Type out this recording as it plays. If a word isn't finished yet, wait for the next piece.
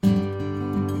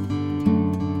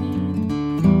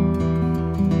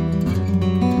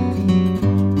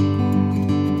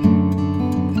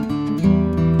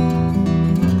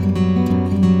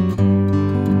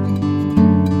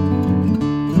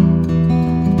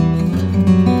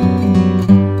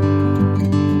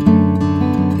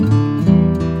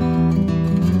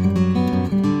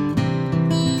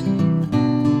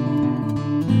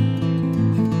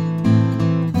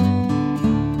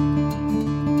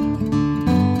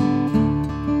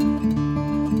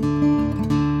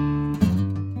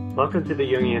Welcome to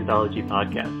the Jungian Anthology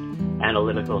Podcast,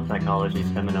 analytical psychology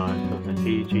seminars from the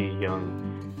C.G.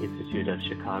 Jung Institute of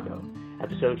Chicago.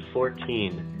 Episode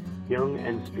 14, Jung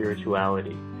and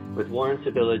Spirituality, with Warren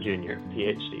Sibylla Jr.,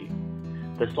 Ph.D.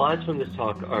 The slides from this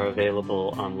talk are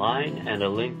available online, and a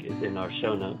link is in our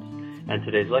show notes. And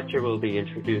today's lecture will be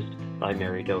introduced by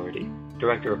Mary Doherty,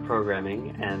 Director of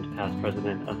Programming and past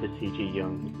President of the C.G.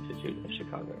 Jung Institute of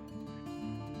Chicago.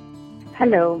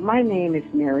 Hello, my name is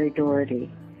Mary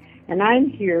Doherty, and I'm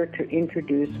here to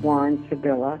introduce Warren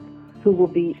Sibylla, who will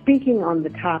be speaking on the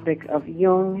topic of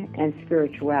Jung and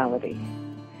spirituality.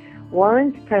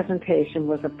 Warren's presentation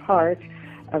was a part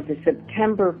of the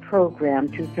September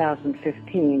program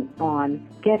 2015 on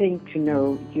Getting to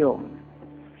Know Jung.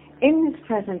 In this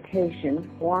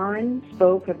presentation, Warren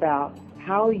spoke about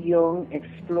how Jung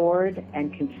explored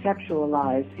and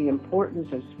conceptualized the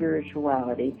importance of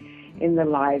spirituality in the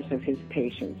lives of his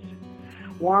patients.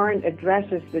 Warren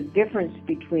addresses the difference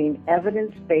between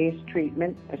evidence-based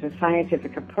treatment as a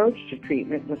scientific approach to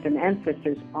treatment with an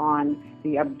emphasis on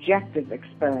the objective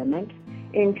experiment,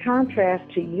 in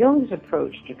contrast to Jung's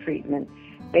approach to treatment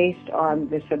based on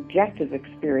the subjective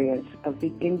experience of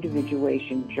the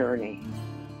individuation journey.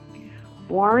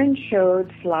 Warren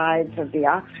showed slides of the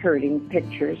ox herding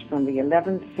pictures from the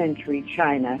 11th century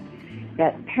China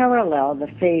that parallel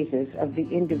the phases of the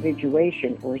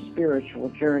individuation or spiritual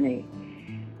journey.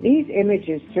 These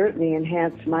images certainly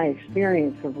enhanced my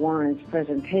experience of Warren's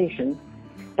presentation,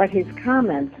 but his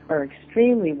comments are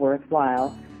extremely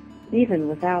worthwhile even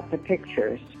without the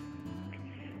pictures.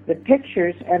 The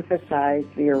pictures emphasize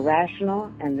the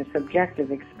irrational and the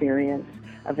subjective experience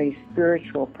of a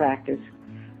spiritual practice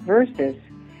versus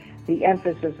the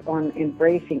emphasis on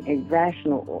embracing a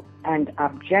rational and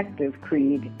objective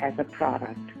creed as a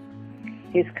product.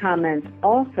 His comments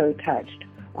also touched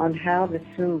on how the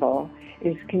symbol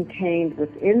is contained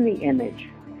within the image,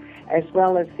 as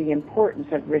well as the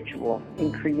importance of ritual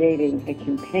in creating a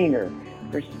container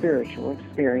for spiritual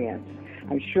experience.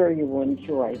 I'm sure you will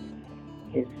enjoy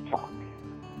his talk.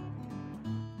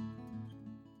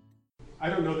 I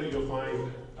don't know that you'll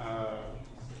find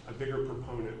a bigger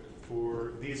proponent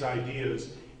for these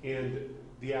ideas and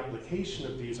the application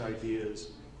of these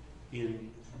ideas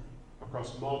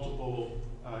across multiple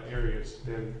areas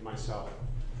than myself.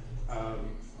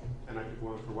 And I could go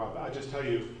on for a while, but I'll just tell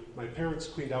you, my parents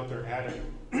cleaned out their attic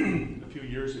a few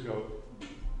years ago,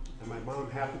 and my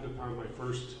mom happened upon my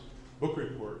first book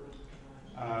report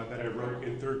that I wrote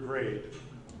in third grade,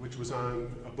 which was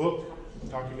on a book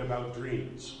talking about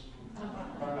dreams.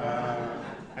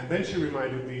 And then she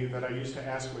reminded me that I used to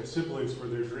ask my siblings for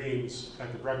their dreams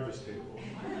at the breakfast table.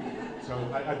 So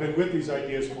I've been with these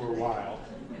ideas for a while.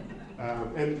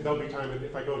 And there'll be time,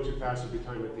 if I go too fast, there'll be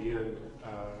time at the end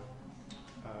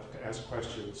to ask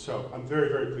questions. So I'm very,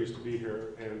 very pleased to be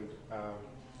here. And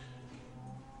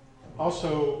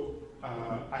also,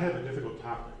 I have a difficult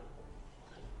topic,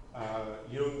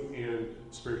 Jung and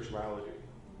spirituality.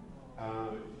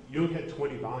 Jung had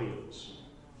 20 volumes,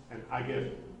 and I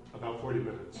get about 40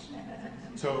 minutes.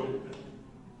 So,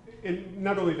 and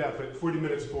not only that, but 40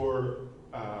 minutes for,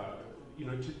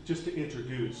 just to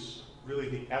introduce really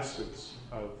the essence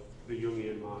of the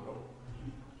Jungian model,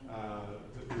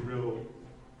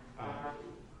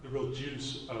 the real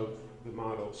juice of the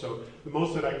model. So the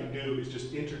most that I can do is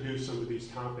just introduce some of these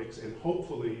topics and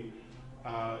hopefully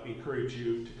encourage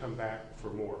you to come back for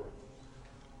more.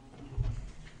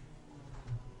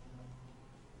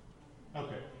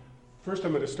 Okay. First,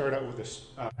 I'm going to start out with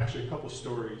actually a couple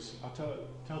stories. I'll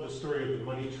tell the story of the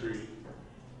money tree.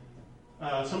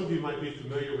 Some of you might be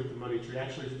familiar with the money tree,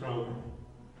 actually from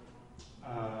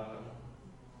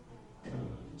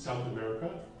South America.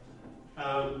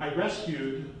 I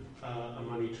rescued a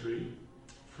money tree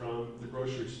from the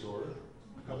grocery store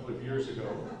a couple of years ago,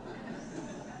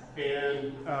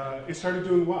 and it started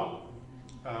doing well.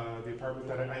 The apartment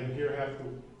that I'm here half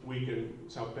the week in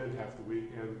South Bend half the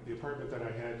week, and the apartment that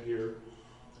I had here,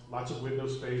 lots of window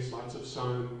space, lots of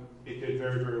sun, it did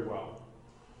very, very well.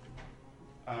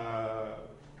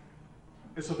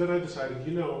 And so then I decided,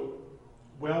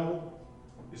 well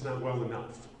is not well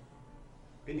enough.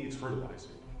 It needs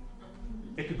fertilizing.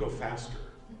 It could go faster.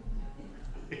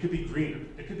 It could be greener.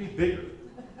 It could be bigger.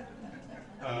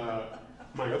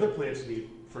 My other plants need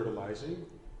fertilizing.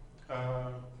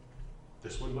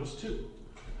 This one must too.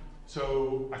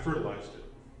 So I fertilized it.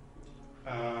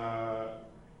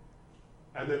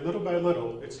 And then little by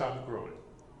little, it stopped growing.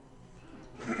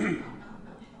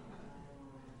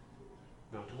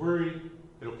 Not to worry,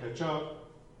 it'll catch up.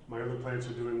 My other plants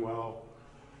are doing well.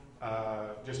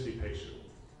 Just be patient.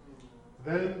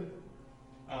 Then,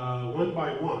 one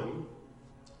by one,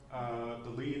 the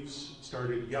leaves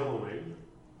started yellowing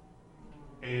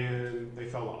and they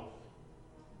fell off.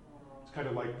 It's kind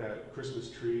of like that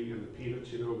Christmas tree and the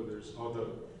peanuts, where there's all the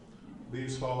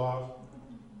leaves fall off.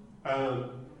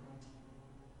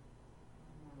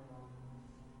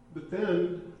 But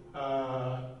then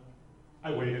I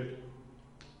waited,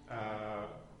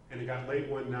 and it got late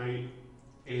one night,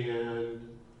 and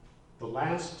the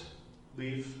last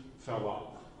leaf fell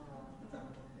off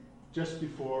just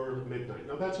before midnight.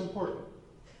 Now that's important.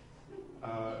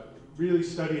 Really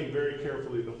studying very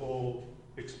carefully the whole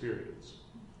experience.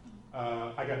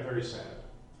 I got very sad.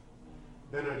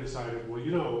 Then I decided,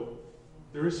 well,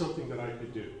 there is something that I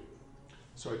could do.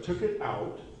 So I took it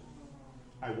out,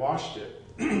 I washed it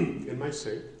in my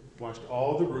sink, washed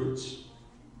all the roots,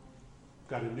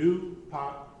 got a new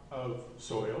pot of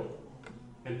soil,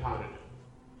 and potted it,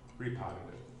 repotted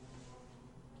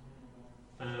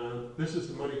it. This is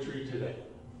the money tree today.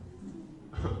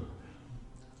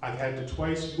 I've had to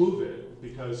twice move it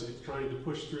because it's trying to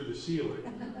push through the ceiling.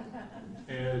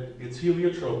 And it's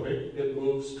heliotropic, it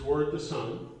moves toward the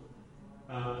sun.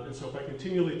 And so if I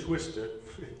continually twist it,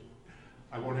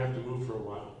 I won't have to move for a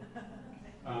while.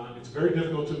 It's very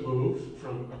difficult to move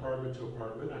from apartment to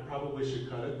apartment. I probably should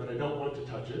cut it, but I don't want to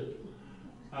touch it.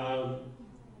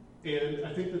 And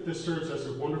I think that this serves as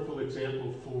a wonderful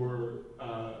example for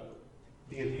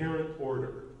the inherent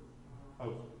order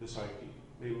of the psyche,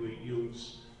 namely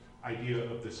Jung's idea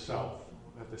of the self,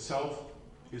 that the self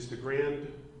is the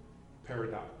grand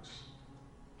paradox.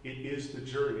 It is the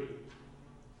journey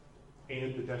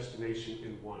and the destination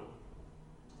in one.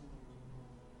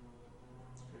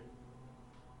 Okay.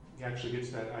 He actually gets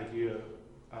that idea,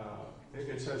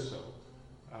 it says so,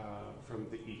 from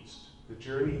the East. The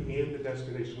journey and the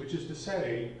destination, which is to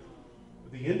say,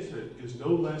 the infant is no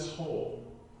less whole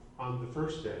on the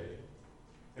first day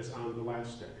as on the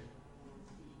last day.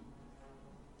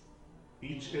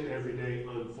 Each and every day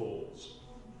unfolds.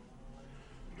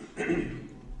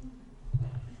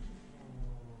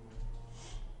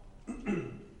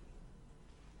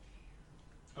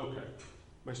 Okay,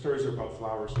 my stories are about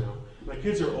flowers now. My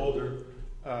kids are older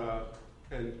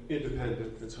and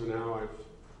independent, and so now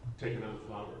I've taken on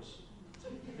flowers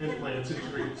and plants and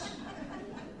trees.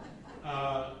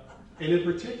 And in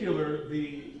particular,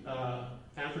 the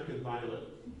African violet.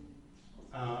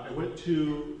 I went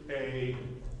to a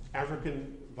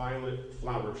African violet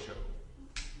flower show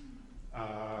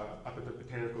up at the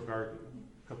Botanical Garden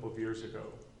a couple of years ago.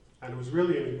 And it was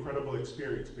really an incredible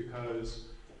experience because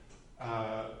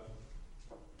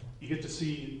you get to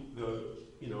see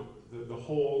the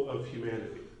whole of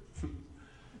humanity.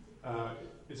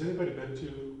 Has anybody been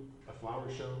to a flower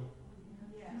show?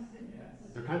 Yes.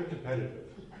 They're kind of competitive.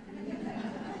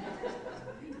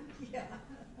 Yeah.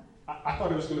 I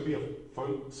thought it was going to be a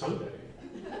fun Sunday.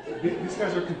 These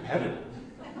guys are competitive.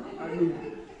 I mean,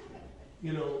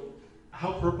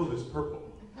 how purple is purple?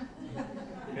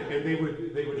 And they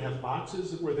would have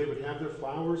boxes where they would have their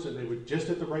flowers, and they would, just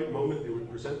at the right moment, they would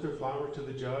present their flower to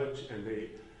the judge, and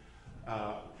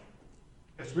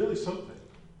it's really something.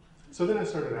 So then I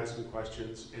started asking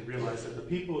questions and realized that the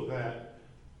people that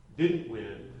didn't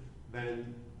win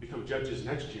then become judges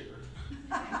next year.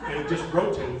 And it just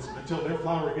rotates until their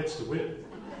flower gets to win.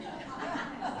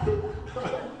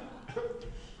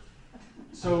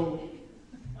 So,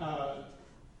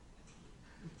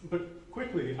 but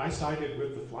quickly I sided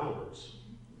with the flowers.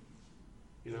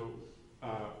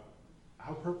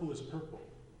 How purple is purple?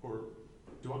 Or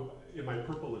am I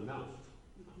purple enough?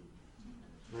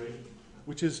 Right?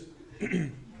 Which is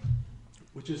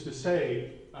to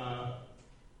say,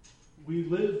 we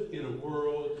live in a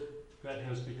world that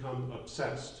has become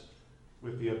obsessed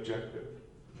with the objective.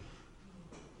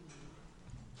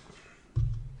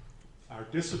 Our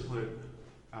discipline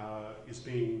is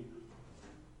being,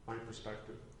 my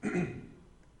perspective,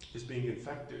 is being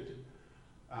infected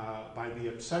by the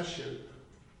obsession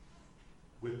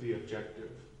with the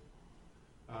objective.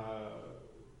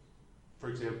 For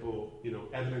example,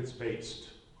 evidence-based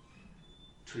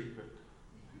treatment.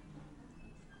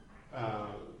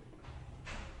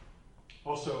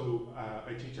 Also,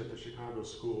 I teach at the Chicago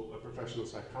School of Professional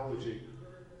Psychology,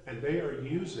 and they are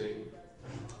using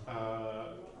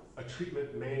a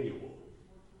treatment manual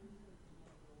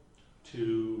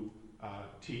to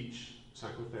teach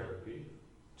psychotherapy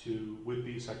to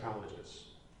would-be psychologists.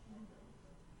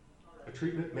 A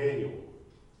treatment manual.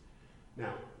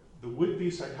 Now, the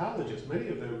would-be psychologists, many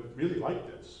of them really like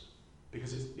this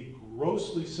because it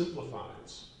grossly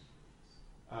simplifies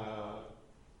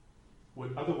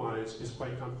what otherwise is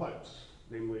quite complex,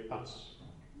 namely us.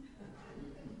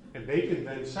 And they can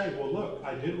then say, well, look,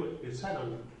 I did what it said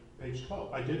on page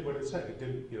 12. I did what it said. It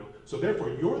didn't, So therefore,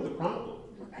 you're the problem,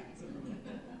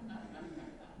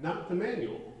 not the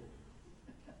manual.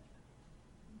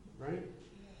 Right?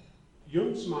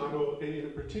 Jung's model, and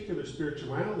in particular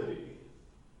spirituality,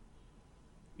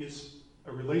 is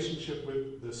a relationship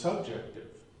with the subjective.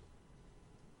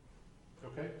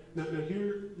 Okay? Now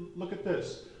here, look at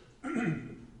this.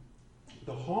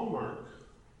 The hallmark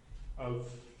of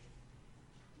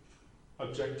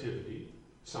objectivity,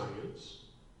 science,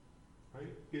 right,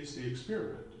 is the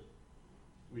experiment.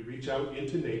 We reach out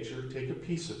into nature, take a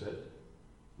piece of it,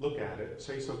 look at it,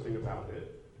 say something about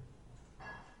it,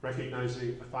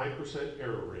 recognizing a 5%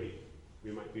 error rate,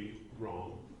 we might be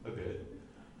wrong a bit,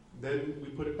 then we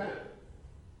put it back,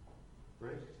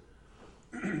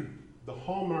 right? The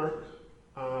hallmark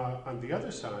on the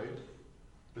other side,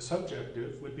 the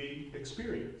subjective, would be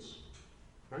experience,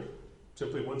 right?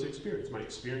 Simply one's experience, my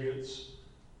experience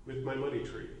with my money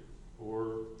tree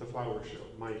or the flower show,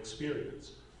 my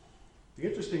experience. The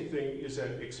interesting thing is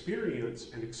that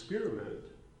experience and experiment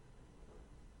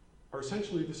are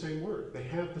essentially the same word. They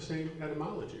have the same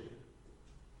etymology,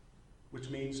 which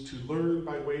means to learn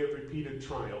by way of repeated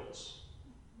trials.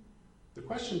 The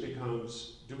question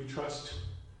becomes, do we trust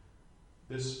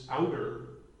this outer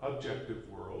objective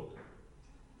world,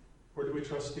 or do we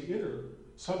trust the inner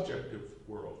subjective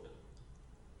world?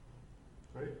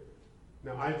 Right?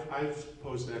 Now, I've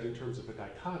posed that in terms of a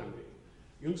dichotomy.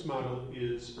 Jung's model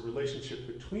is a relationship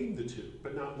between the two,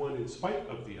 but not one in spite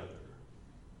of the other.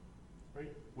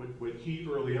 Right? What he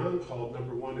early on called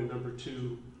number one and number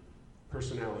two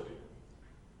personality.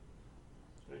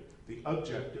 Right? The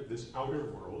objective, this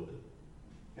outer world,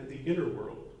 and the inner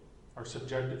world, our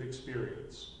subjective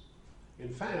experience. In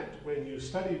fact, when you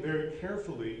study very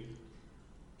carefully,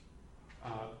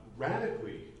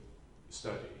 radically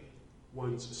study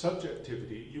one's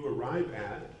subjectivity, you arrive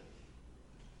at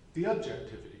the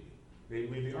objectivity,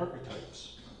 namely the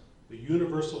archetypes, the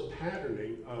universal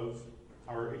patterning of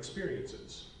our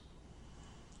experiences.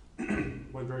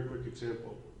 One very quick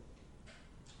example.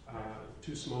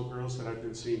 Two small girls that I've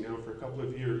been seeing now for a couple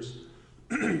of years,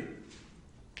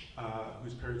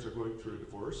 whose parents are going through a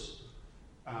divorce.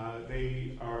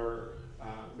 They are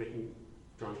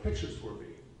drawing pictures for me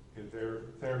in their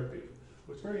therapy.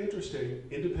 What's very interesting,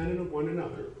 independent of one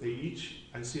another, they each,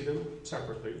 I see them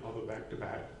separately, although back to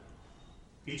back.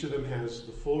 Each of them has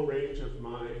the full range of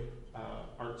my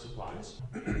art supplies.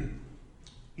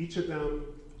 Each of them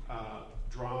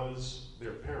draws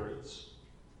their parents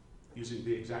using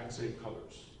the exact same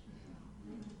colors.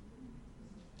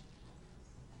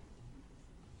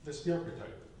 That's the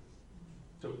archetype.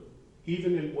 So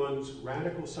even in one's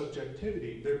radical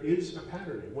subjectivity, there is a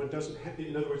patterning. One doesn't have,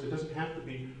 in other words, it doesn't have to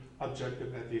be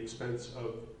objective at the expense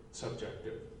of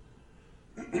subjective.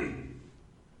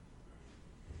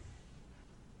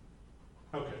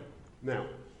 Okay, now,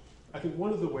 I think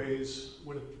one of the ways,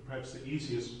 perhaps the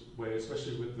easiest way,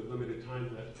 especially with the limited time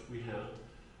that we have,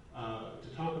 to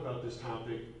talk about this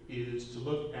topic is to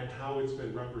look at how it's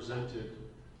been represented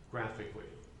graphically.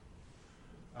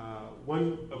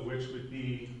 One of which would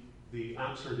be the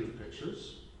Oxherding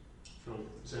pictures from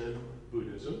Zen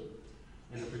Buddhism,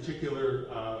 and in particular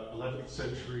 11th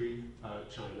century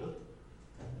China.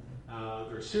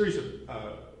 There are a series of,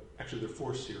 actually there are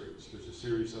 4 series. There's a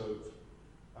series of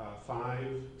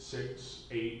 5, 6,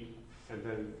 8, and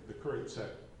then the current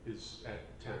set is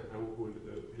at 10. I won't go into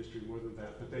the history more than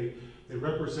that, but they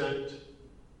represent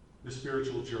the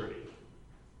spiritual journey.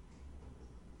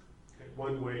 Okay,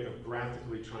 one way of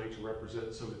graphically trying to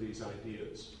represent some of these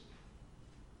ideas.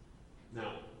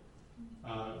 Now,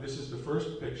 this is the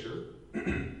first picture,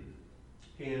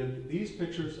 and these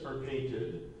pictures are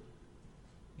painted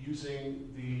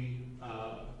using the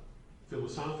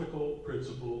philosophical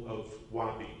principle of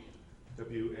wabi,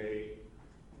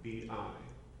 W-A-B-I,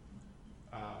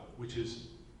 which is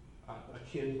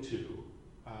akin to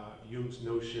Jung's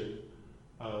notion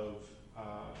of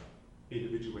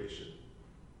individuation.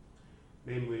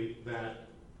 Namely, that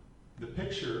the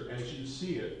picture, as you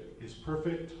see it, is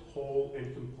perfect, whole,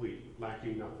 and complete,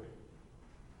 lacking nothing.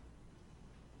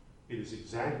 It is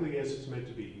exactly as it's meant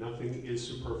to be. Nothing is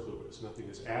superfluous. Nothing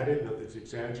is added, nothing is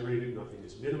exaggerated, nothing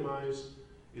is minimized.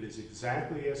 It is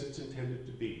exactly as it's intended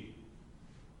to be.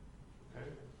 Okay?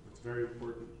 That's very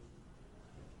important.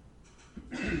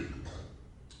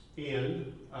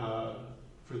 And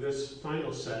for this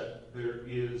final set, there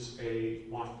is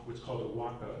what's called a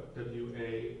waka,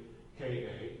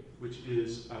 W-A-K-A, which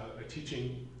is a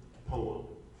teaching poem.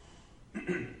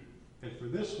 And for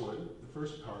this one, the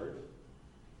first card,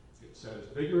 it says,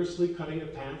 vigorously cutting a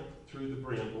path through the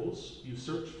brambles, you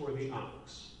search for the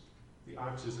ox. The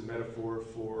ox is a metaphor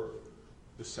for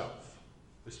the self,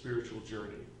 the spiritual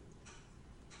journey.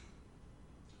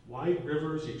 Wide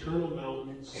rivers, eternal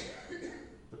mountains,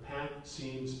 the path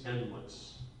seems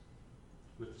endless.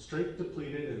 With strength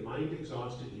depleted and mind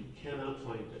exhausted, you cannot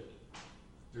find it.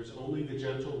 There's only the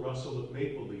gentle rustle of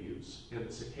maple leaves and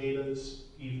the cicada's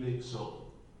evening song.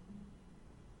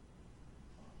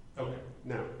 Okay,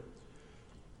 now,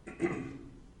 a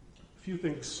few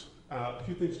things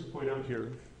to point out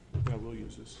here. Yeah, we'll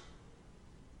use this,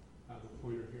 the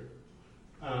pointer here.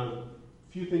 A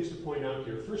few things to point out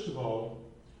here. First of all,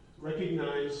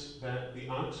 recognize that the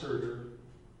ox herder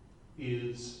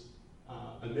is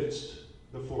amidst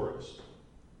the forest,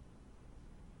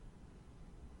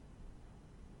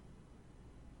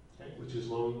 okay, which is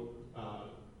long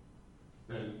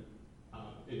been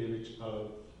an image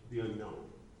of the unknown,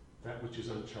 that which is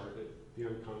uncharted, the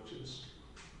unconscious,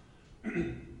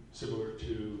 similar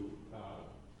to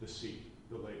the sea,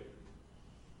 the lake.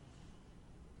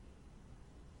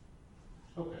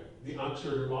 Okay, the ox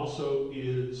herder also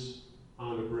is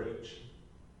on a bridge.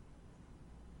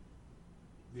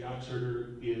 The ox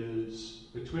herder is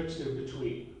betwixt and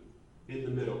between, in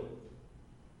the middle,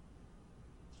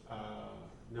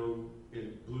 known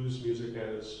in blues music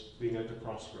as being at the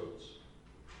crossroads.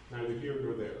 Neither here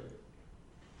nor there.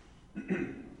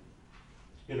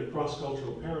 In a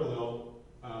cross-cultural parallel,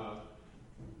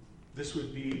 this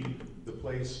would be the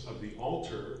place of the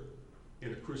altar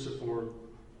in a cruciform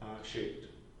shaped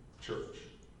church,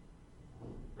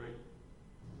 right?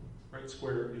 Right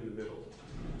square in the middle.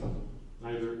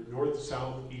 Neither north,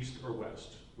 south, east, or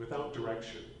west, without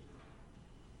direction.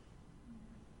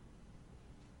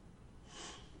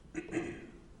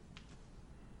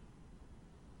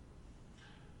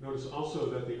 Notice also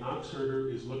that the ox herder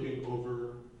is looking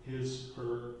over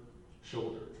her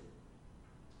shoulder.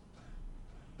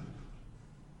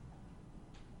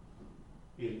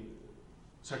 In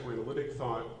psychoanalytic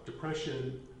thought,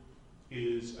 depression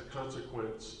is a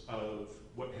consequence of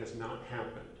what has not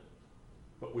happened,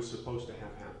 but was supposed to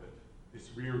have happened. It's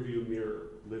rear view mirror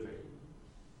living.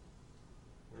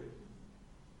 Right?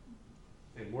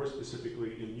 And more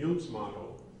specifically, in Jung's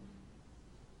model,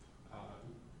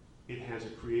 it has a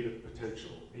creative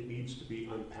potential. It needs to be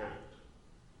unpacked.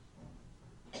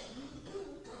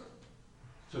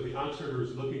 So the ox herder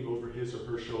is looking over his or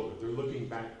her shoulder. They're looking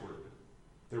backward.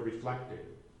 They're reflecting.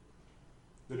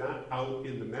 They're not out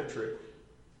in the metric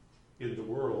in the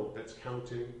world that's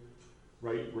counting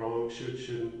right, wrong, should,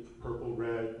 shouldn't, purple,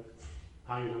 red,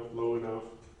 high enough, low enough,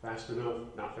 fast enough,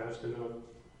 not fast enough.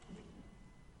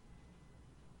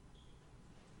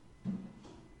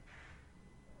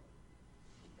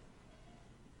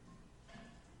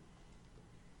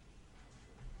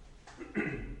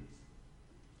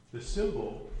 The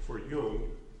symbol for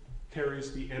Jung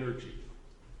carries the energy.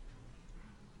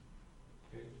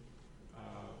 Okay?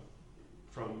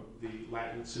 From the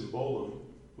Latin symbolum,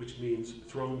 which means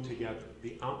thrown together,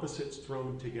 the opposites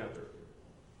thrown together.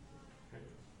 Okay?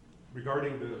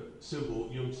 Regarding the symbol,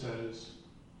 Jung says,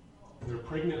 their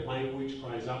pregnant language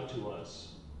cries out to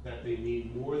us that they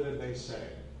mean more than they say.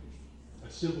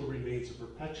 A symbol remains a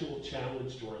perpetual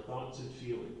challenge to our thoughts and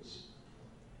feelings.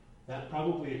 That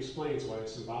probably explains why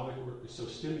symbolic work is so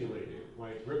stimulating, why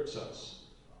it grips us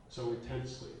so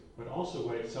intensely, but also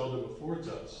why it seldom affords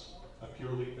us a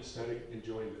purely aesthetic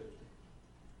enjoyment.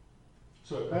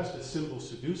 So at best, a symbol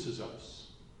seduces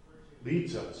us,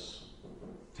 leads us,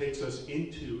 takes us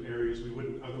into areas we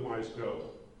wouldn't otherwise go.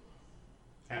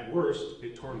 At worst,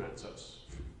 it torments us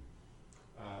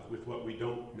with what we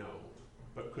don't know,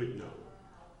 but could know.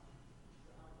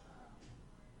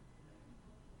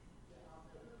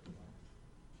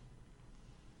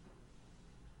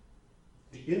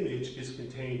 The image is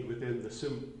contained within the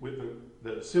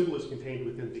symbol is contained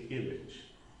within the image.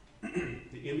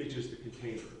 The image is the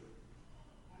container.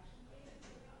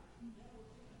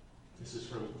 This is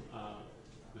from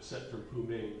the set from Pu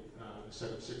Ming, the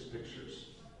set of 6 pictures.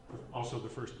 Also the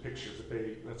first picture, but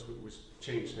that's what was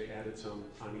changed. They added some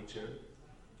on each end.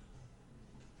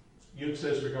 Jung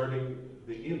says regarding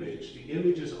the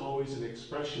image is always an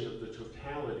expression of the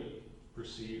totality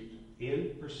perceived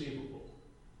and perceivable,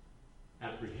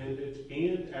 apprehended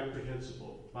and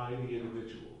apprehensible by the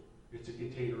individual. It's a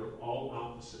container of all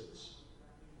opposites.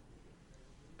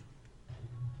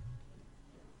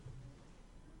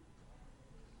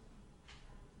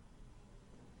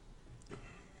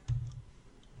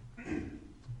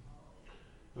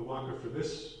 The Waka for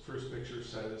this first picture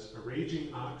says, a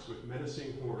raging ox with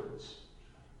menacing horns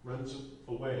runs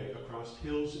away across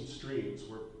hills and streams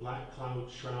where black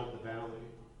clouds shroud the valley.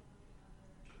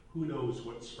 Who knows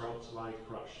what sprouts lie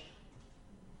crushed?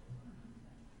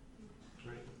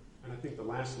 right? And I think the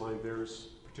last line there is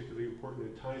particularly important.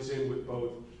 It ties in with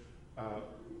both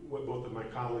what both of my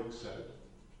colleagues said.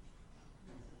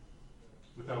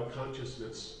 Without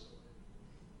consciousness,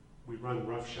 we run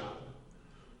roughshod,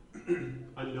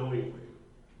 unknowingly.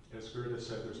 As Goethe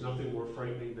said, there's nothing more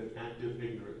frightening than active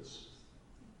ignorance.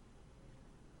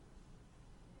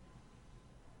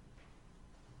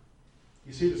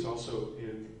 You see this also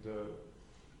in the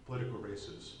political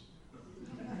races.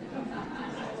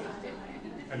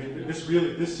 I mean,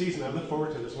 this season, I look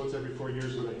forward to this once every 4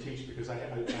 years when I teach, because I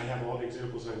have all the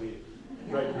examples I need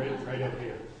right at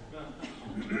hand.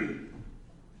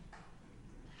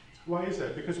 Why is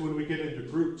that? Because when we get into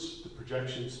groups, the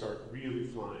projections start really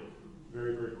flying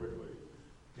very, very quickly.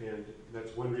 And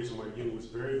that's one reason why Jung was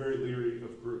very, very leery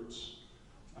of groups.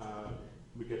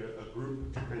 We get a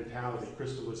group mentality.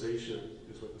 Crystallization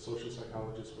is what the social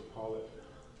psychologists would call it.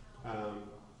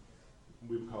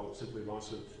 We would call it simply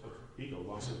loss of ego,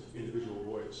 loss of individual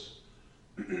voice.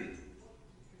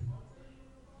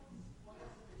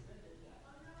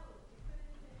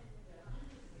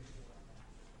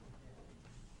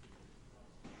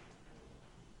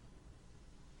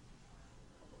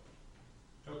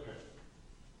 Okay.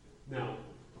 Now,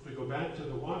 if we go back to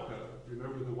the Waka,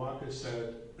 remember the Waka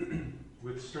said,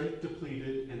 with strength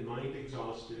depleted and mind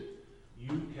exhausted,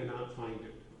 you cannot find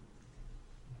it.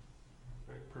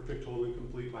 Right? Perfect, whole, and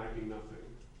complete, lacking nothing.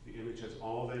 The image has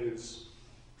all that is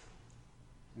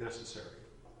necessary.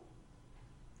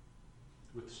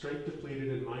 With strength depleted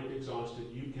and mind exhausted,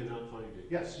 you cannot find it.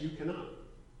 Yes, you cannot.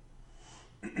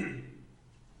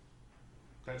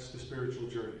 That's the spiritual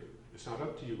journey. It's not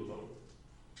up to you alone.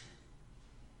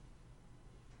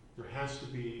 There has to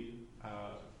be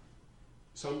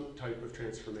some type of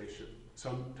transformation,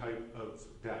 some type of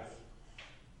death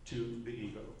to the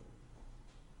ego.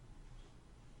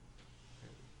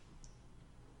 Okay.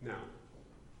 Now,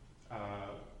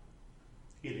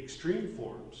 in extreme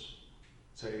forms,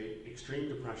 say extreme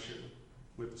depression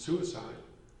with suicide,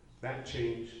 that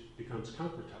change becomes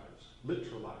concretized,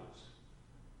 literalized.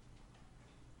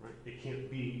 Right? It can't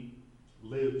be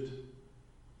lived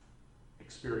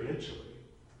experientially,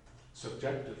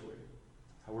 subjectively,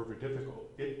 however difficult.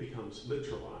 It becomes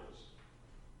literalized.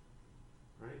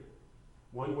 Right?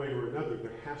 One way or another,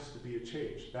 there has to be a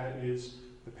change. That is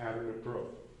the pattern of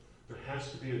growth. There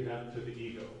has to be a death to the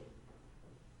ego.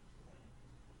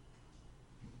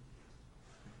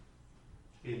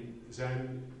 In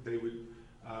Zen, they would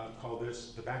call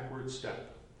this the backward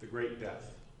step, the great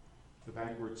death, the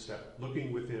backward step,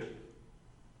 looking within,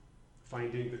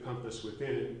 finding the compass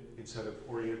within instead of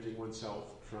orienting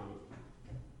oneself from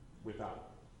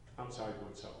without, outside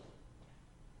oneself.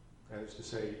 That is to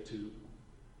say, to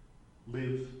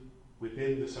live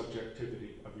within the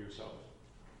subjectivity of yourself.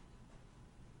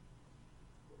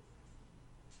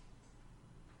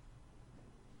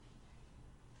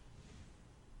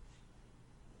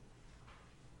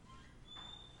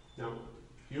 Now,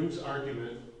 Jung's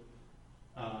argument,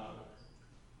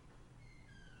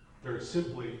 very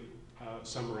simply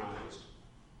summarized,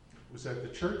 was that the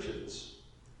churches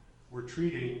were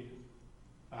treating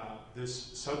this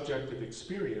subjective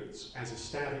experience as a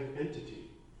static entity,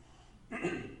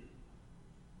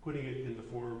 putting it in the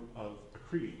form of a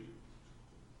creed,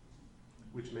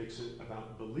 which makes it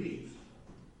about belief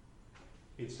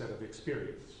instead of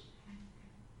experience.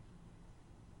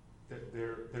 That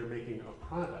they're making a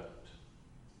product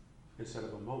instead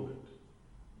of a moment.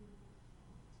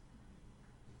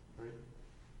 Right?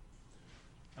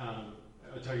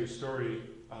 I'll tell you a story.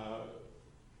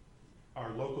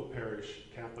 Our local parish,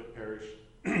 Catholic parish,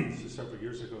 this is several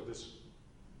years ago, this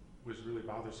was really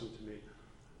bothersome to me.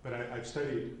 But I've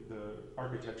studied the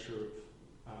architecture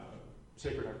of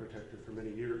sacred architecture for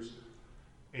many years,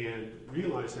 and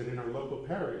realized that in our local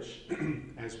parish,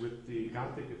 as with the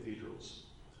Gothic cathedrals,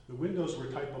 the windows were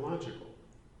typological,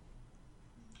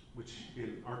 which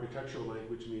in architectural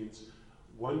language means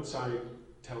one side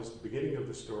tells the beginning of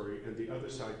the story and the other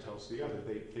side tells the other.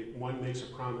 One makes a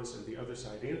promise and the other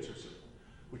side answers it,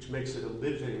 which makes it a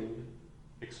living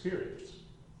experience.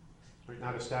 Right?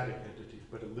 Not a static entity,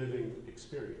 but a living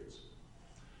experience.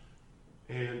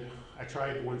 And I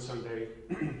tried one Sunday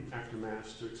after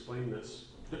Mass to explain this,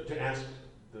 to ask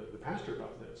the pastor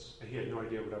about this, and he had no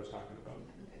idea what I was talking about.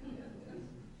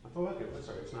 I thought, okay, that's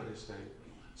all right, it's not his thing.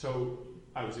 So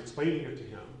I was explaining it to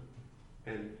him,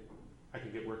 and I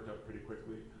can get worked up pretty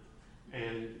quickly.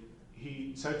 And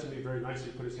he said to me very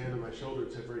nicely, put his hand on my shoulder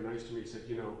and said very nice to me, he said,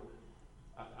 you know,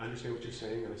 I understand what you're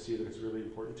saying, and I see that it's really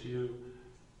important to you.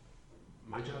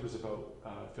 My job is about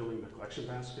filling the collection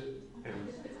basket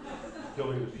and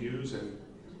filling the pews, and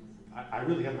I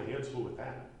really have my hands full with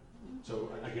that. So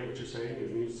I get what you're saying.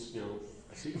 It means,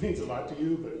 I see it means a lot to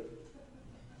you, but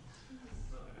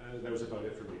that was about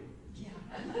it for me. Yeah.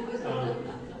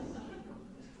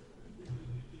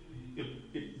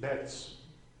 That's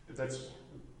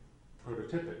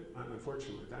prototypic,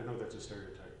 unfortunately. I know that's a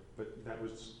stereotype, but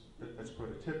that's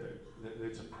prototypic.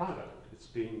 It's a product. It's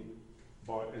being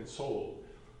bought and sold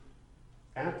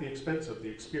at the expense of the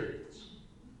experience,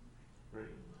 right?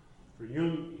 For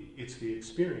Jung, it's the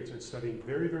experience and studying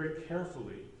very, very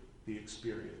carefully the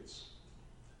experience.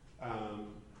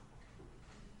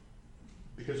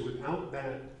 Because without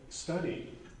that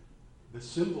study, the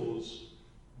symbols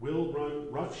will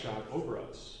run roughshod over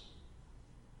us.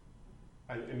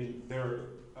 I mean,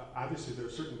 obviously there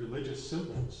are certain religious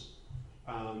symbols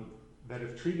that,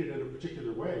 if treated in a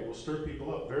particular way, will stir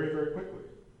people up very, very quickly.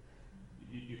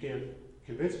 You can't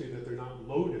convince me that they're not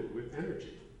loaded with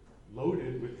energy,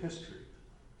 loaded with history.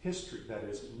 History, that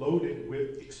is, loaded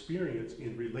with experience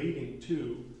in relating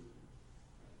to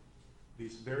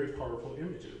these very powerful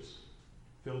images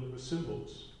filled with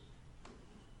symbols.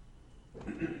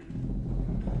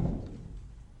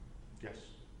 Yes?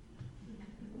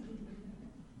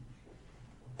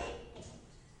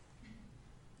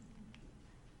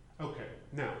 Okay,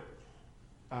 now,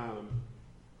 I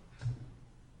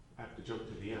have to jump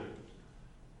to the end.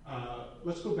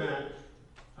 Let's go back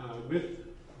with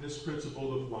this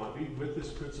principle of Wabi, with this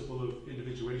principle of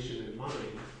individuation in mind.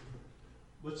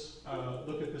 Let's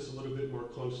look at this a little bit more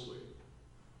closely.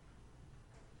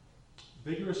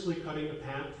 Vigorously cutting a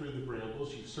path through the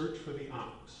brambles, you search for the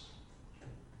ox.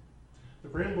 The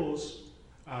brambles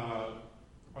are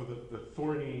the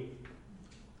thorny,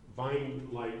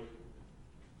 vine-like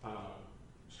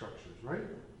structures, right?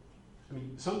 I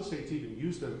mean, some states even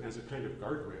use them as a kind of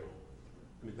guardrail.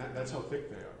 I mean, that's how thick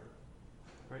they are,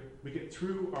 right? We get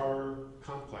through our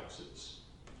complexes.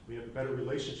 We have a better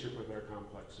relationship with our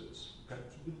complexes.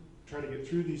 We try to get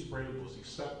through these brambles, these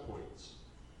step points.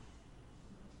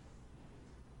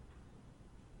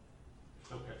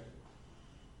 Okay.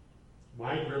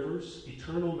 Wide rivers,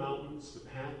 eternal mountains, the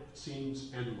path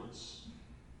seems endless.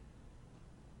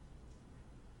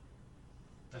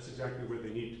 That's exactly where they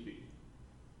need to be.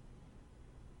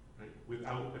 Right?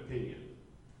 Without opinion.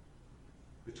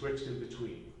 Betwixt and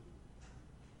between.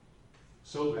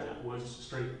 So that one's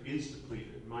strength is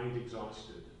depleted, mind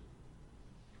exhausted.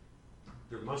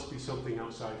 There must be something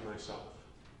outside myself.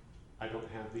 I don't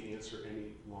have the answer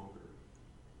any longer.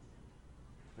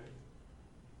 Okay?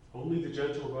 Only the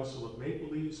gentle rustle of maple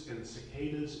leaves and the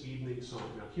cicada's evening song.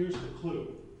 Now here's the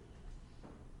clue.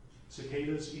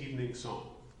 Cicada's evening song.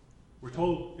 We're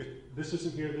told this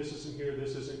isn't here, this isn't here,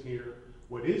 this isn't here.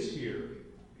 What is here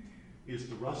is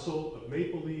the rustle of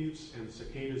maple leaves and the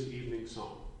cicada's evening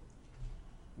song.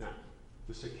 Now,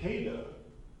 the cicada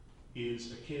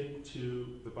is akin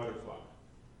to the butterfly,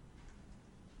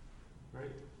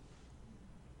 right?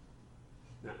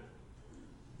 Now,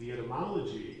 the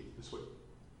etymology is what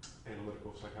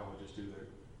analytical psychologists do. They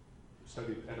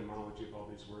study the etymology of all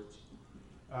these words.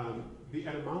 The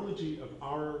etymology of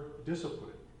our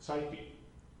discipline, psyche,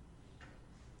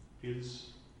 is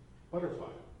butterfly.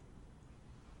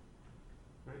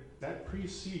 Right? That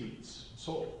precedes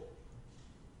soul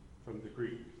from the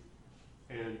Greek.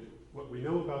 And what we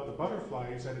know about the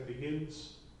butterfly is that it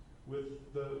begins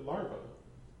with the larva,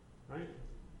 right?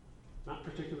 Not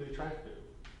particularly attractive,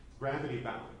 gravity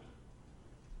bound,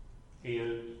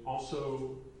 and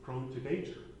also prone to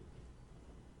danger,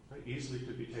 right? Easily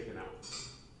could be taken out.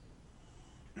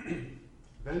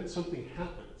 Then something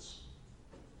happens.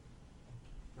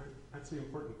 Right? That's the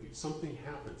important piece. Something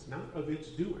happens, not of its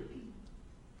doing.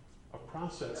 A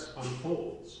process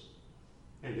unfolds,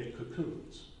 and it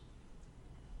cocoons.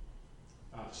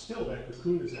 Still, that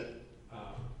cocoon is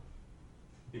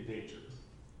in danger.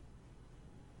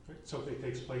 Right? Something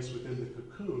takes place within the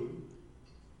cocoon,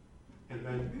 and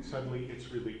then suddenly it's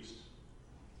released.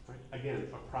 Right? Again,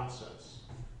 a process.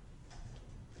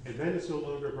 And then it's no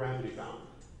longer gravity bound.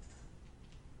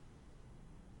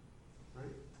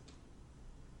 Right?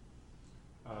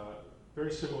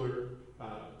 Very similar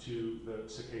to the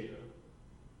cicada.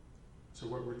 So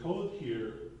what we're told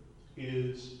here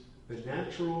is the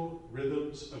natural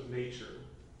rhythms of nature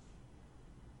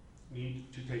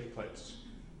need to take place.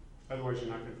 Otherwise, you're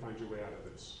not going to find your way out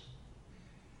of this.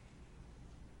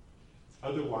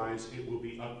 Otherwise, it will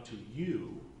be up to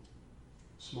you,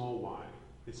 small y,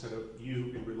 instead of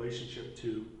you in relationship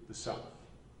to the self,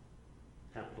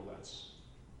 capital S.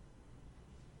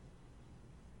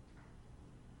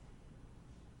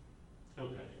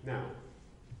 Okay, now,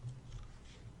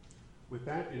 with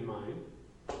that in mind,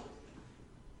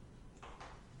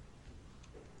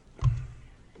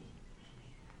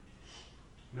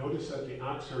 Notice that the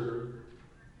ox herder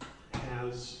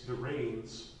has the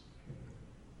reins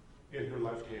in her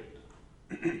left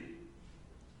hand.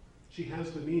 She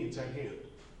has the means at hand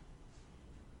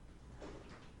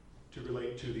to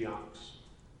relate to the ox.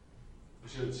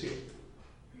 She doesn't see it.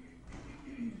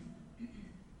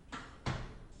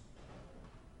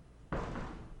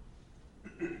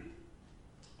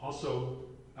 Also,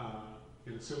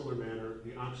 in a similar manner,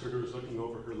 the ox herder is looking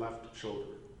over her left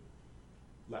shoulder.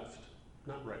 Left,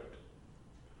 not right.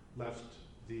 Left,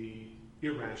 the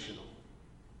irrational.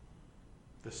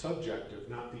 The subjective,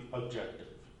 not the objective.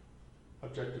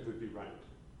 Objective would be right.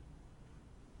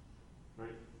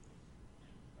 Right?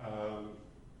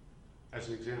 As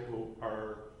an example,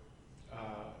 our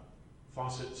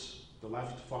faucets, the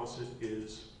left faucet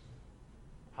is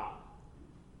hot,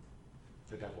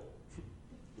 the devil.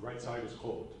 The right side is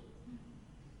cold.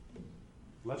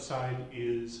 Left side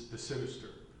is the sinister,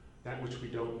 that which we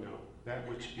don't know, that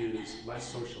which is less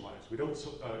socialized. We don't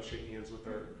shake hands with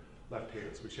our left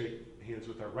hands, we shake hands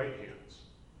with our right hands.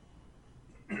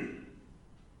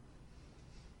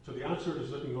 So the ox herder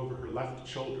is looking over her left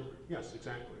shoulder. Yes,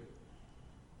 exactly.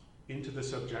 Into the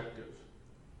subjective.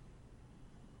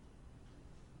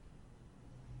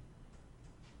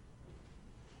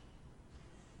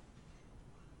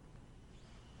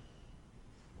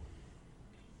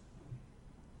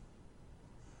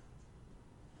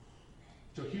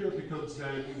 So here it becomes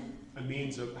then a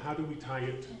means of how do we tie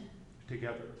it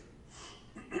together?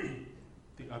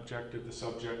 The objective, the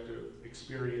subjective,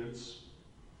 experience,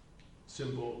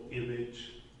 symbol,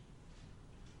 image.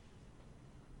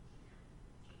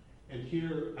 And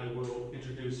here I will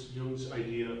introduce Jung's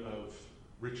idea of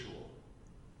ritual.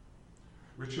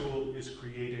 Ritual is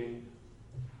creating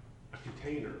a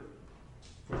container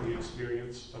for the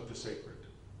experience of the sacred.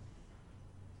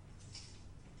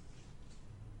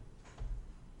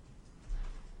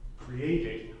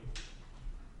 Creating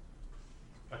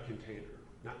a container,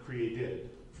 not created.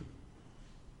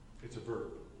 It's a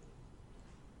verb.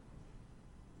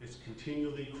 It's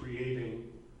continually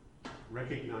creating,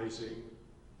 recognizing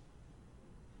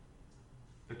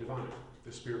the divine,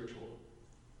 the spiritual,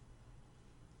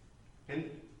 and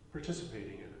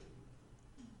participating in it.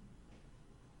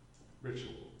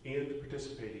 Ritual and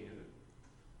participating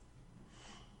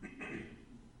in it.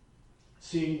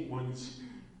 Seeing one's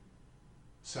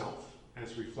self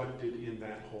as reflected in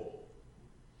that whole.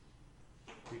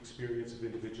 The experience of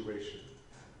individuation.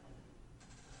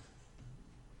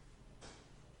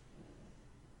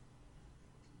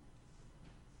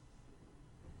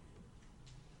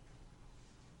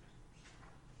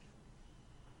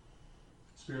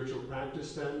 Spiritual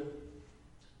practice, then,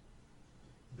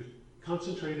 the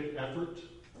concentrated effort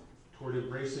toward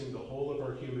embracing the whole of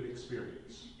our human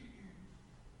experience.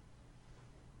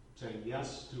 Saying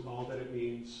yes to all that it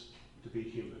means to be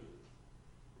human.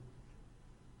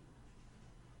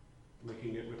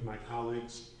 Linking it with my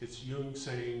colleagues, it's Jung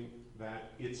saying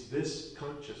that it's this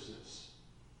consciousness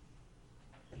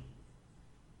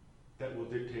that will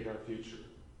dictate our future.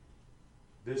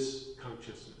 This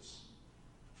consciousness.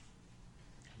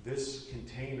 This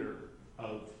container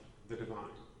of the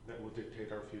divine that will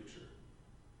dictate our future.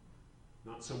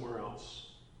 Not somewhere else.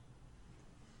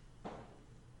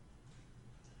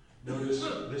 Notice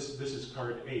this is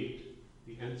card 8,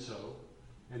 the Enso,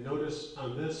 and notice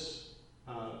on this,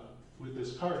 with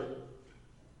this card,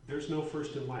 there's no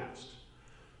first and last.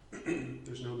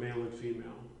 There's no male and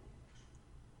female.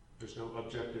 There's no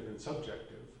objective and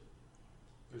subjective.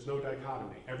 There's no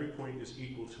dichotomy. Every point is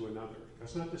equal to another.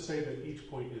 That's not to say that each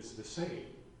point is the same.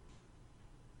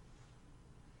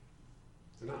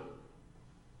 They're not.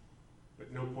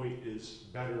 But no point is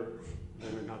better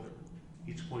than another.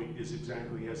 Each point is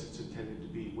exactly as it's intended to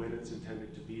be, when it's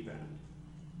intended to be that.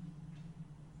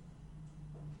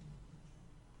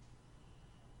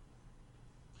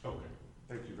 Okay,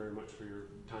 thank you very much for your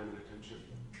time and attention.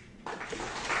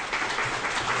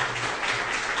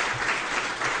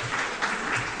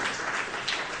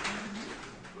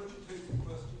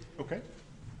 Okay.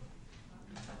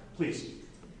 Please.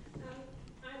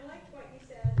 I liked what you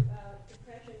said about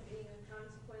depression being a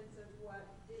consequence of what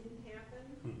didn't happen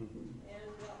and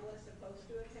what was supposed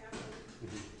to have happened,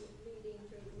 leading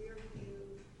to rear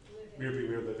view living.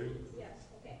 Rear living.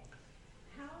 Yes, okay.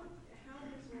 How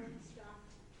does one stop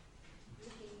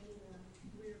looking in the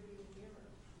rear view mirror?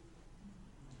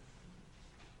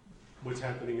 What's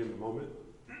happening in the moment?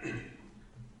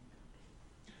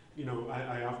 You know,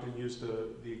 I often use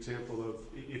the example of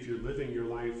if you're living your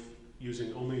life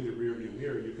using only the rear view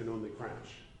mirror, you can only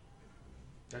crash.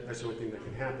 That's the only thing that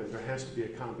can happen. There has to be a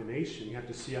combination. You have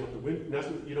to see out the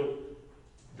window. You don't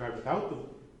drive without the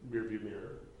rear view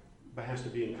mirror, but has to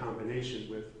be in combination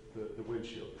with the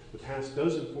windshield. The past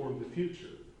does inform the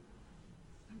future,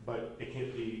 but it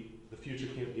can't be, the future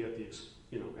can't be at the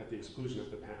at the exclusion of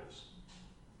the past,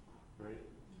 right?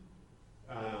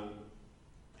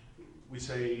 We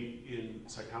say in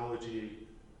psychology,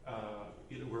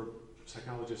 where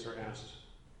psychologists are asked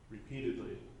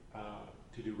repeatedly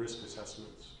to do risk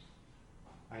assessments.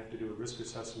 I have to do a risk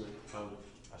assessment of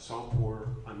a sophomore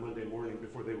on Monday morning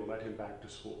before they will let him back to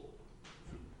school.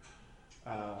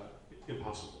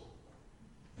 Impossible.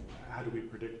 How do we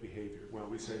predict behavior? Well,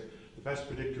 we say the best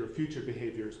predictor of future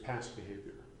behavior is past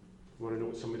behavior. You want to know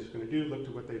what somebody's going to do, look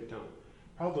to what they've done.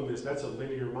 Problem is, that's a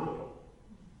linear model.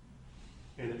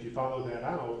 And if you follow that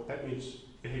out, that means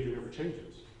behavior never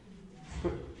changes.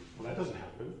 Well, that doesn't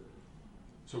happen.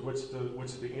 So what's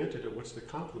the antidote? What's the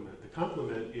complement? The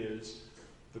complement is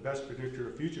the best predictor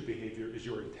of future behavior is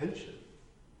your intention.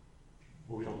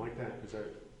 Well, we don't like that because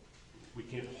we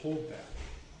can't hold that,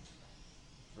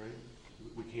 right?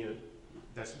 We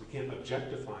can't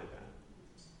objectify that.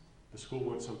 The school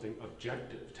wants something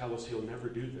objective. Tell us he'll never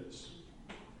do this.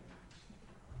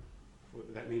 Well,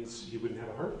 that means he wouldn't have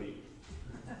a heartbeat.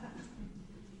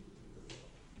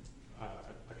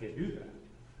 I can't do that.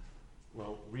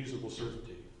 Well, reasonable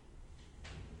certainty.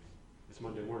 It's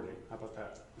Monday morning. How about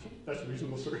that? That's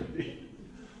reasonable certainty.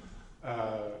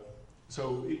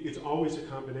 So it's always a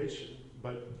combination,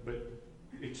 but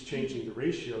it's changing the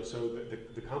ratio. So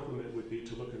that the complement would be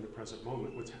to look in the present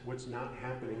moment. What's not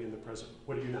happening in the present?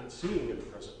 What are you not seeing in the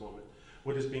present moment?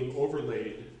 What is being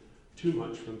overlaid too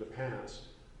much from the past,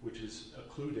 which is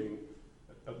occluding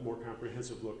a more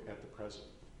comprehensive look at the present?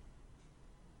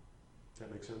 Does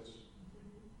that make sense?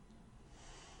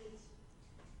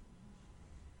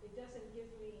 It doesn't give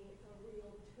me a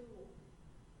real tool,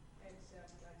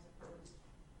 except, I suppose,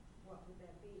 what would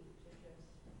that be? To just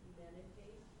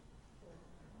meditate?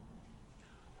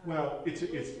 Well, it's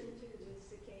listen to the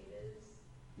cicadas.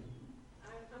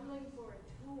 I'm looking for a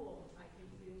tool I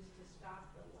could use to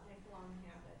stop the lifelong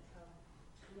habit of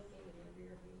looking in the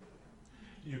rearview mirror.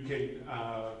 You can,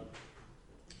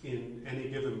 in any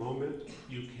given moment,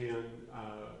 you can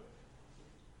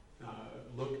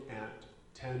look at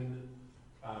 10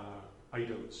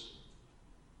 items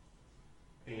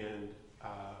and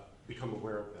become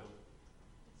aware of them.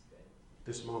 That's good.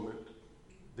 This moment,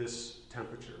 this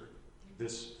temperature,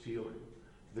 this feeling,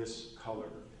 this color,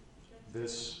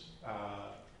 this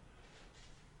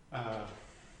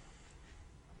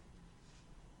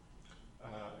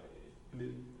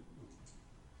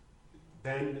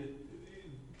then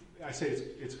I say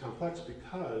it's complex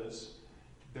because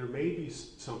there may be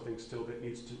something still that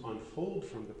needs to unfold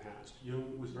from the past.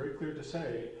 Jung was very clear to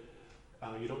say,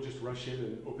 you don't just rush in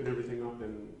and open everything up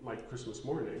in like Christmas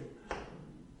morning.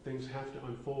 Things have to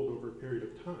unfold over a period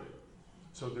of time.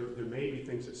 So there may be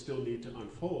things that still need to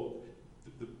unfold.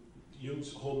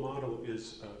 Jung's whole model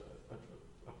is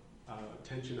a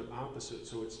tension of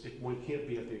opposites, so one can't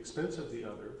be at the expense of the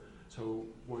other. So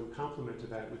one complement to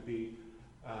that would be,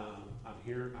 I'm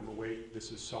here, I'm awake,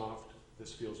 this is soft,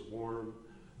 this feels warm,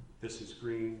 this is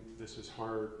green, this is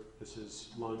hard, this is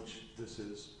lunch,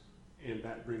 and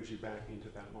that brings you back into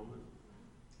that moment.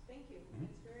 Thank you. Mhm.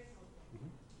 That's very helpful.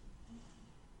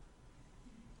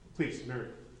 Please, Mary.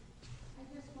 I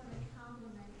just want to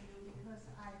compliment you because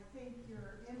I think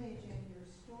your image and your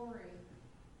story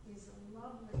is a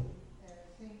lovely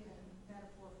thing and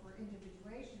metaphor for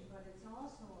individuation, but it's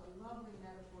also a lovely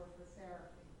metaphor for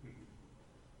therapy.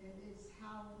 It is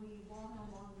how we walk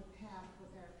along the path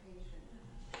with our patient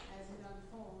as it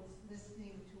unfolds,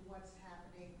 listening to what's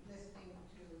happening, listening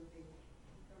to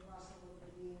the rustle of the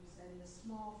leaves and the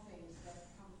small things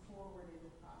that come forward in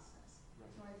the process.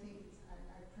 Right. So I think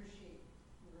I appreciate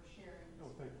your sharing this. Oh,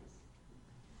 thank with you. us.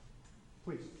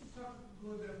 Please. Talk a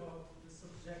little bit about the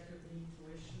subjective and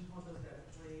intuition. How does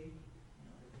that play?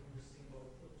 I think we're seeing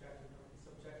both objective and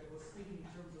subjective. I was thinking in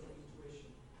terms of intuition.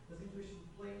 Does intuition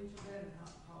play into that, and how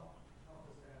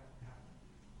does that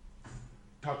happen?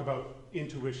 Talk about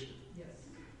intuition. Yes.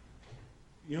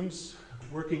 Jung's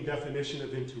working definition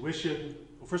of intuition,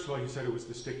 well, first of all, he said it was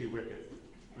the sticky wicket.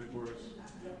 Right, Boris?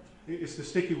 It's the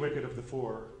sticky wicket of the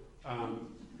four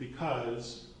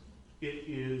because it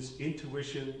is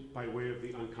intuition by way of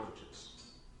the unconscious.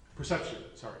 Perception,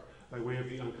 by way of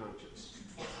the unconscious.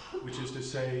 Which is to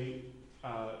say,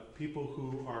 people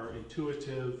who are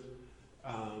intuitive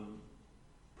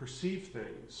perceive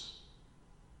things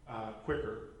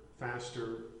quicker,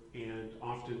 faster, and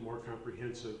often more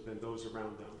comprehensive than those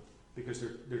around them because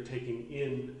they're taking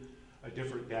in a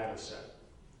different data set.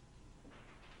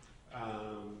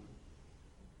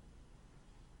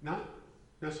 Not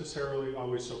necessarily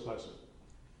always so pleasant.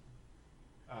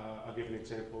 I'll give an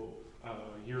example.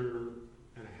 A year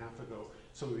and a half ago,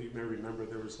 some of you may remember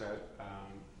there was that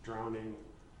drowning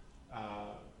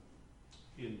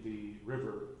in the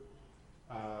river.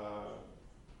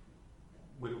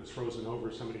 When it was frozen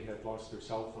over, somebody had lost their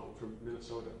cell phone from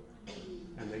Minnesota,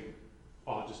 and they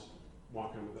all just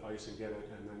walk under the ice and get it,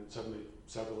 and then suddenly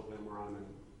several of them were on and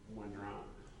one drowned.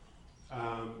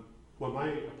 Well, my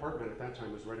apartment at that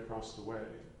time was right across the way,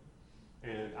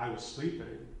 and I was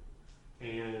sleeping,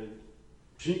 and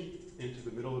into the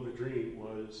middle of a dream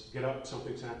was, get up,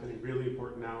 something's happening really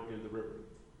important now in the river.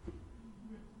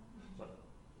 So,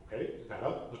 okay, got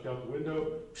up, looked out the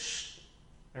window,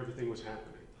 everything was happening.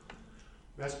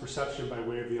 That's perception by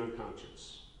way of the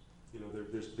unconscious. You know,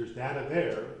 there's data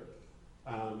there.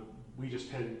 We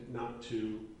just tend not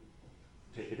to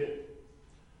take it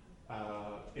in.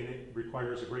 And it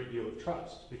requires a great deal of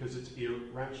trust because it's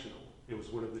irrational. It was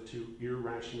one of the two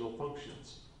irrational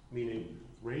functions, meaning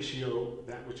ratio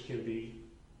that which can be,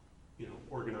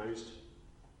 organized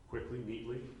quickly,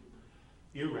 neatly.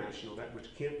 Irrational, that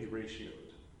which can't be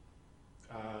ratioed.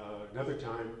 Another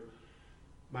time,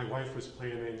 my wife was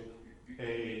planning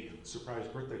a surprise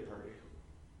birthday party,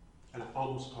 and I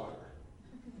almost caught her.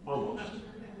 Almost.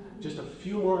 Just a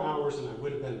few more hours and I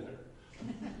would have been there.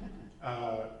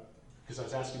 Because I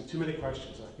was asking too many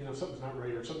questions, like, something's not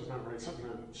right, or something's not right,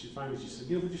 she finally said,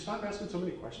 would you stop asking so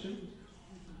many questions?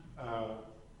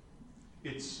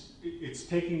 It's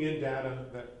taking in data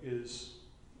that is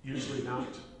usually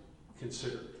not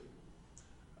considered,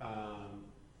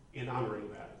 and honoring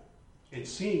that, and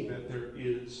seeing that there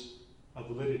is a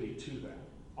validity to that.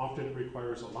 Often it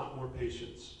requires a lot more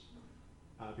patience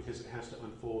because it has to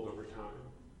unfold over time.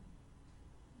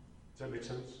 Does that make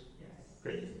sense? Yes.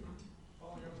 Great.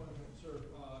 Following up on that, sir,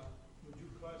 would you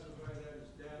classify that as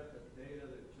data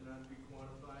that cannot be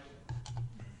quantified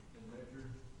and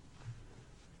measured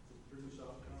to produce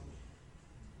outcomes?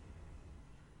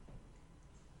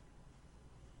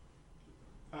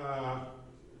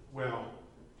 Well,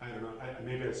 I don't know.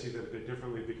 Maybe I see that a bit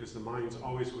differently because the mind's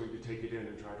always going to take it in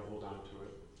and try to hold on to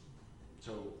it.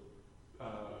 So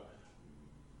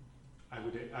I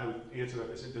would answer that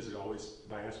by saying, does it always,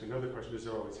 by asking another question, does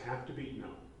there always have to be? No,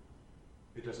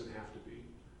 it doesn't have to be.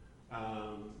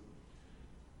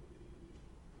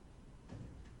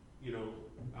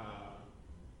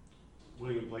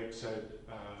 William Blake said,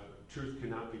 truth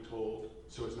cannot be told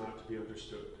so as not to be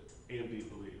understood and be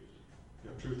believed.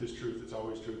 Truth is truth, it's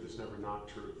always truth, it's never not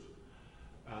truth.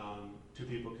 Two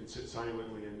people can sit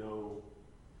silently and know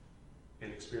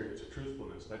and experience a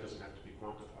truthfulness. That doesn't have to be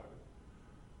quantified.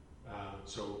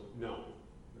 So, no.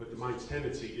 But the mind's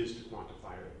tendency is to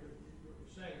quantify it.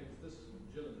 You're saying if this is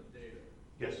legitimate data,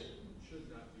 Yes, it should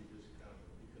not be discounted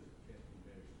because it can't be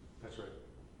measured that's right.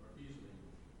 or easily.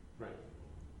 Right.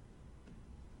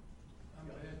 I'm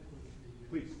back with the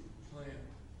Please. plan.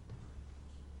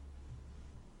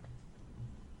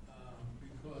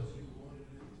 Because you wanted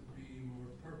it to be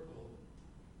more purple,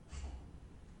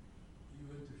 you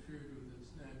interfered with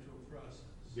its natural process.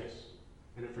 Yes.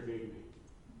 And it forgave me.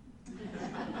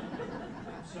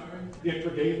 I'm sorry? It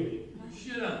forgave me. You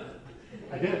shit on it.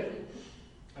 I did.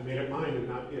 I made it mine and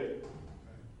not it.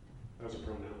 That was a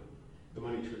pronoun. The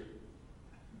money tree.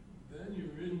 Then your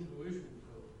intuition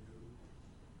told you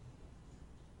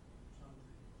something.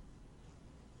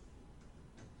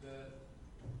 That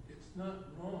it's not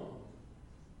wrong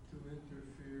to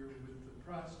interfere with the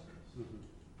process. Mm-hmm.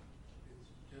 It's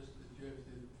just that you have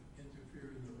to interfere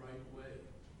in the right way.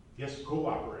 Yes,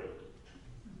 cooperate.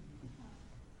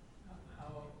 How,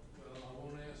 well, I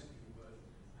won't ask you, but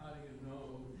how do you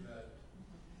know that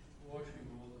washing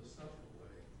all the stuff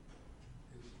away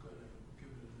is going to give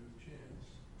it a new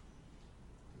chance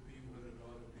to be what it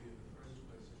ought to be in the first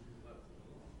place if you left it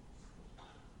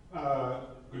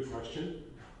alone? Good question,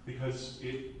 because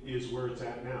it is where it's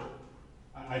at now.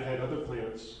 I've had other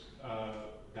plants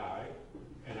die,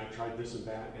 and I've tried this and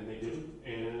that, and they didn't,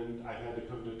 and I've had to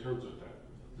come to terms with that.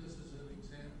 So this is an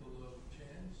example of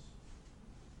chance?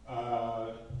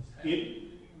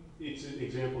 It's an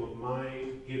example of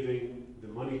my giving the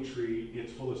money tree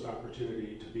its fullest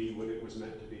opportunity to be what it was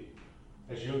meant to be.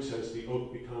 As Jung says, the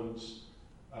oak becomes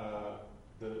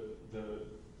the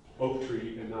oak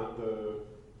tree and not the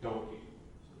donkey.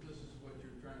 So this is what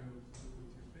you're trying to do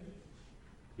with your patients?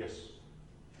 Yes.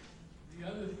 The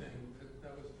other thing,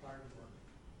 that was part one.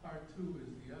 Part two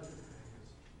is the other thing,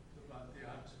 is about the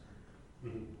oxygen.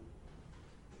 Mm-hmm.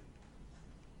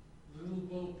 Little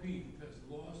Bo Peep has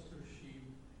lost her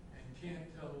sheep and can't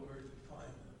tell where to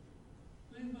find them.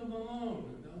 Leave them alone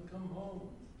and they'll come home,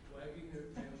 wagging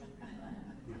their tails behind.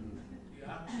 Mm-hmm. The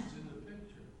oxygen's in the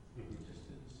picture, Mm-hmm. you just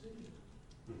didn't see it.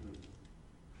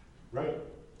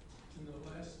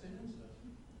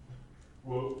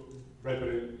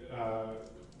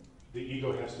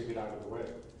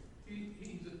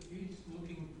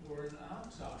 or an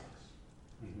ox. Mhm.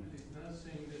 And he's not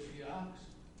saying that the ox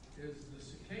is the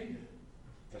cicada.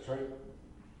 That's right.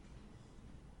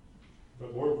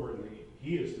 But more importantly,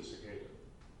 he is the cicada.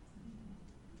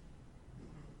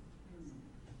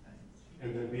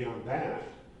 And then beyond that,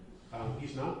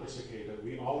 he's not the cicada.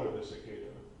 We all are the cicada.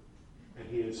 And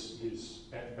he's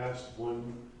at best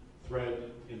one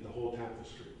thread in the whole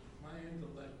tapestry. My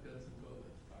intellect doesn't go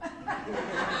that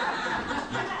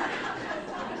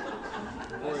far.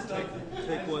 Or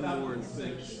take one more and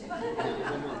finish.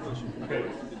 One more question. Okay.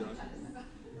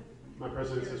 My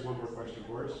president says one more question.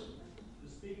 Boris? To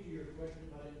speak to your question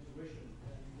about intuition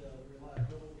and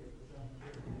reliability of the film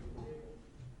here at the table,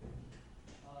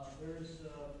 there's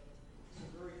some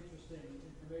very interesting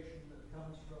information that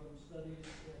comes from studies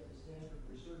at the Stanford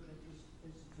Research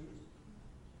Institute.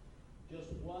 Just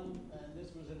one, and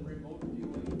this was in remote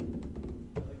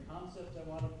viewing. The concept I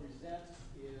want to present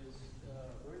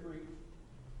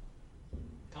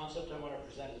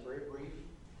is very brief.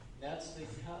 That's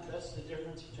the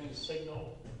difference between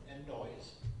signal and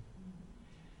noise.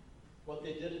 What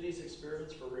they did in these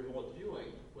experiments for remote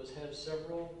viewing was have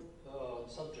several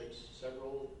subjects,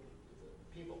 several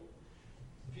people,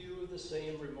 view the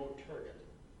same remote target.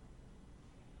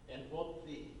 And what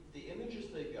the images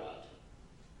they got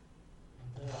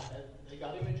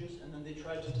images and then they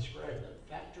tried to describe them,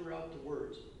 factor out the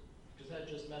words, because that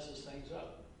just messes things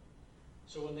up.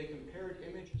 So when they compared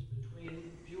images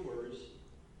between viewers,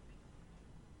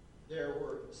 there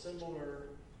were similar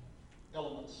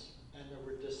elements and there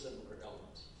were dissimilar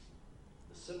elements.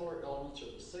 The similar elements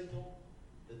are the signal,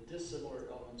 the dissimilar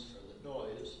elements are the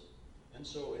noise, and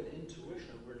so in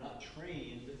intuition, we're not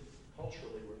trained,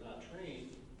 culturally we're not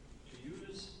trained to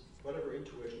use whatever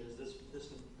intuition is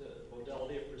the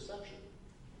modality of perception.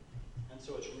 And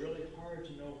so it's really hard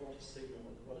to know what is signal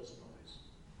and what is noise.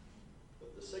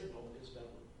 But the signal is valid.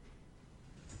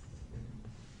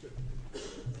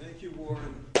 Thank you,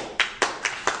 Warren.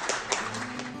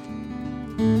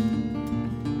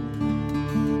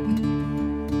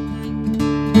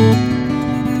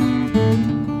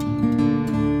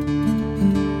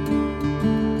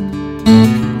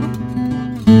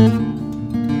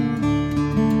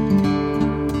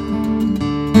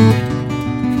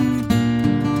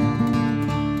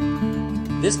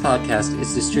 This podcast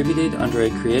is distributed under a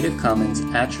Creative Commons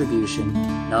Attribution,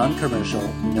 Non-Commercial,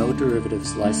 No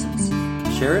Derivatives license.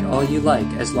 Share it all you like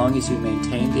as long as you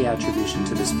maintain the attribution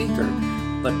to the speaker,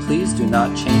 but please do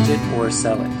not change it or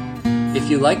sell it. If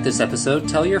you like this episode,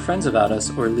 tell your friends about us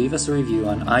or leave us a review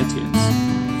on iTunes.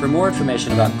 For more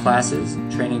information about classes,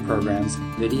 training programs,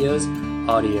 videos,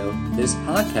 audio, this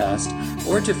podcast,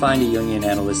 or to find a Jungian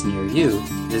analyst near you,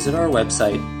 visit our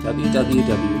website,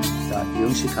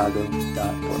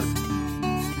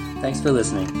 www.jungchicago.org. Thanks for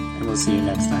listening, and we'll see you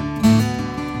next time.